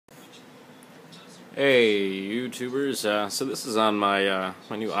Hey YouTubers, so this is on my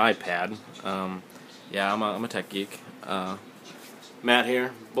my new iPad. Yeah, I'm a tech geek. Matt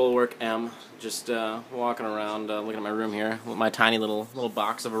here, Bulwark M, just walking around, looking at my room here with my tiny little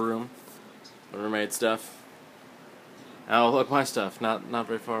box of a room, my roommate stuff. Oh, look, my stuff, not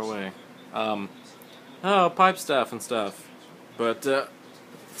very far away. Oh, pipe stuff and stuff. But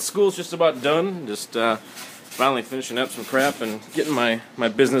school's just about done. Just finally finishing up some crap and getting my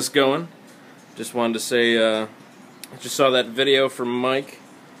business going. Just wanted to say, I just saw that video from Mike.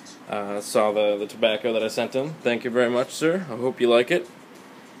 Saw the tobacco that I sent him. Thank you very much, sir. I hope you like it.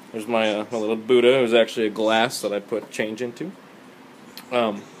 There's my little Buddha. It was actually a glass that I put change into.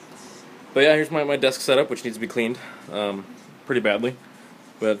 But yeah, here's my desk setup, which needs to be cleaned pretty badly.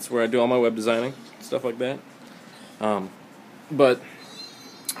 But it's where I do all my web designing, stuff like that. But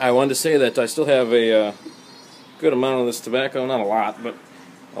I wanted to say that I still have a good amount of this tobacco, not a lot, but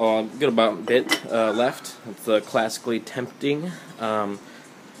good about bit left. It's classically tempting.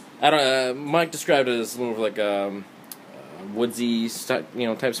 I don't. Mike described it as more of like a woodsy,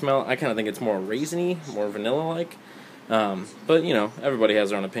 type smell. I kind of think it's more raisiny, more vanilla-like. But everybody has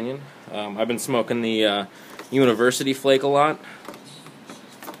their own opinion. I've been smoking the University Flake a lot.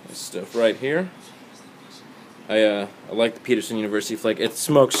 This stuff right here. I like the Peterson University Flake. It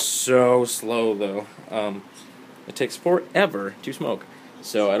smokes so slow though. It takes forever to smoke.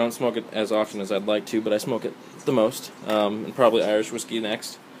 So I don't smoke it as often as I'd like to, but I smoke it the most, and probably Irish whiskey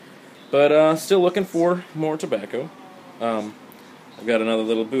next. But still looking for more tobacco. I've got another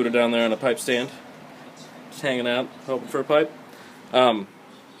little Buddha down there on a pipe stand, just hanging out, hoping for a pipe.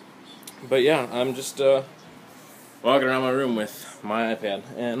 But yeah, I'm just walking around my room with my iPad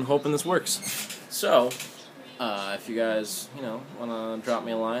and hoping this works. So, if you guys, want to drop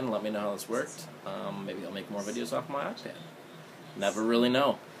me a line, let me know how this worked. Maybe I'll make more videos off my iPad. Never really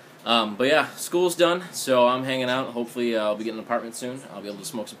know. But yeah, school's done, so I'm hanging out. Hopefully I'll be getting an apartment soon. I'll be able to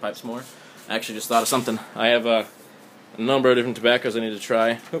smoke some pipes more. I actually just thought of something. I have a number of different tobaccos I need to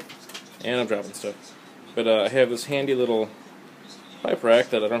try. Oop, and I'm dropping stuff. But I have this handy little pipe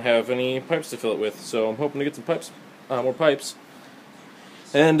rack that I don't have any pipes to fill it with, so I'm hoping to get some pipes, more pipes.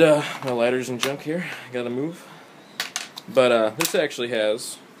 And my lighter's and junk here. Gotta move. But this actually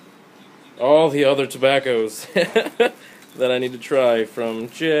has all the other tobaccos that I need to try from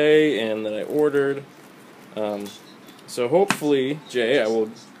Jay and that I ordered. So hopefully, Jay, I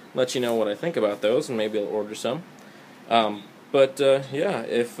will let you know what I think about those, and maybe I'll order some. But yeah,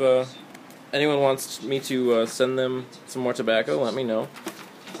 if anyone wants me to send them some more tobacco, let me know.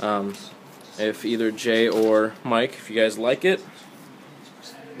 If either Jay or Mike, if you guys like it,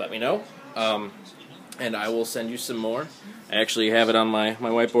 let me know. And I will send you some more. I actually have it on my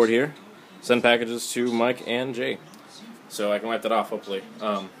whiteboard here. Send packages to Mike and Jay. So I can wipe that off, hopefully.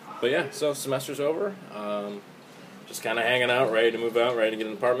 But yeah, so semester's over. Just kind of hanging out, ready to move out, ready to get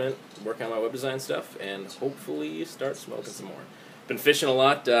an apartment, work on my web design stuff, and hopefully start smoking some more. Been fishing a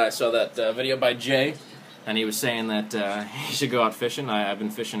lot. I saw that video by Jay, and he was saying that he should go out fishing. I've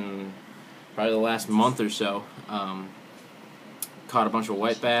been fishing probably the last month or so. Caught a bunch of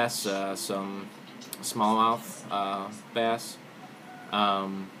white bass, some smallmouth bass.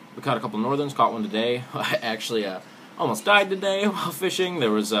 We caught a couple northerns, caught one today. I actually almost died today while fishing. There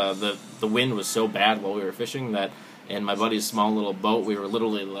was the wind was so bad while we were fishing that in my buddy's small little boat we were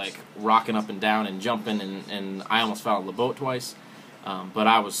literally like rocking up and down and jumping, and I almost fell out of the boat twice. But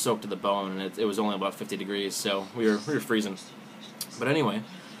I was soaked to the bone, and it was only about 50 degrees, so we were freezing. But anyway,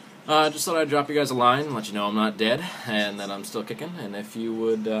 just thought I'd drop you guys a line and let you know I'm not dead and that I'm still kicking. And if you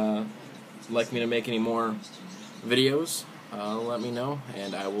would like me to make any more videos, let me know,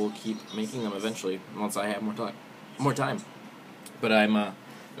 and I will keep making them eventually once I have more time. But I'm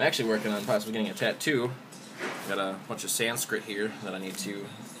actually working on possibly getting a tattoo. Got a bunch of Sanskrit here that I need to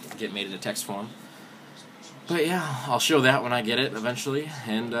get made into text form. But yeah, I'll show that when I get it eventually.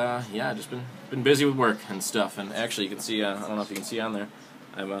 And yeah, just been busy with work and stuff. And actually, you can see I don't know if you can see on there,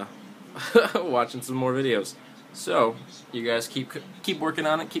 I'm watching some more videos. So you guys keep working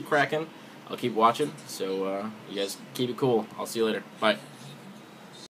on it, keep cracking. I'll keep watching. So you guys keep it cool. I'll see you later. Bye.